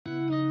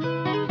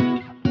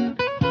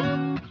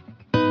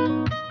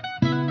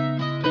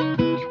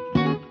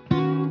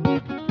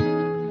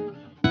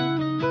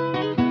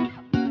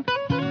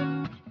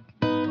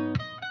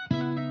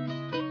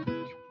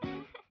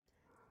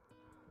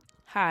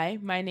Hi,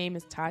 my name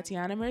is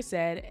Tatiana Merced,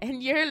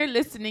 and you're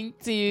listening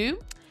to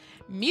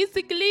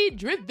Musically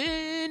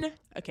Driven.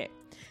 Okay,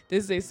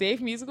 this is a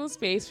safe musical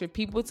space for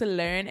people to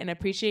learn and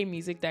appreciate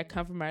music that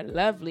come from our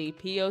lovely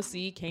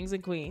POC kings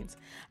and queens.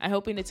 I'm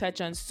hoping to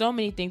touch on so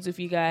many things with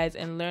you guys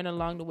and learn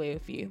along the way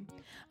with you.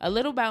 A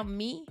little about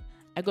me.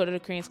 I go to the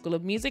Korean School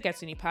of Music at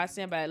SUNY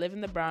Potsdam, but I live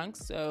in the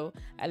Bronx, so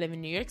I live in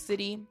New York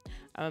City.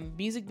 I'm a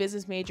music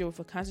business major with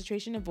a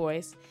concentration in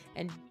voice.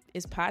 And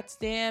is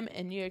Potsdam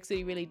and New York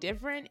City really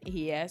different?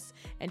 Yes.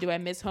 And do I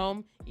miss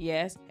home?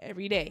 Yes,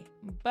 every day.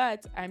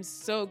 But I'm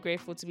so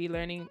grateful to be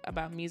learning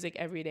about music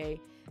every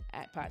day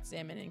at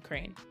Potsdam and in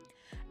Crane.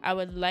 I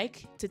would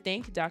like to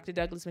thank Dr.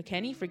 Douglas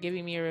McKenney for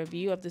giving me a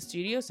review of the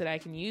studio so that I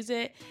can use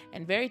it,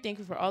 and very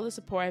thankful for all the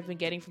support I've been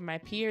getting from my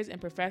peers and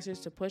professors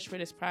to push for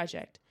this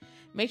project.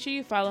 Make sure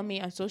you follow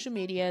me on social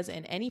medias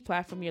and any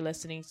platform you're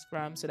listening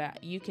from so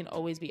that you can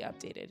always be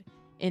updated.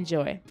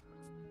 Enjoy.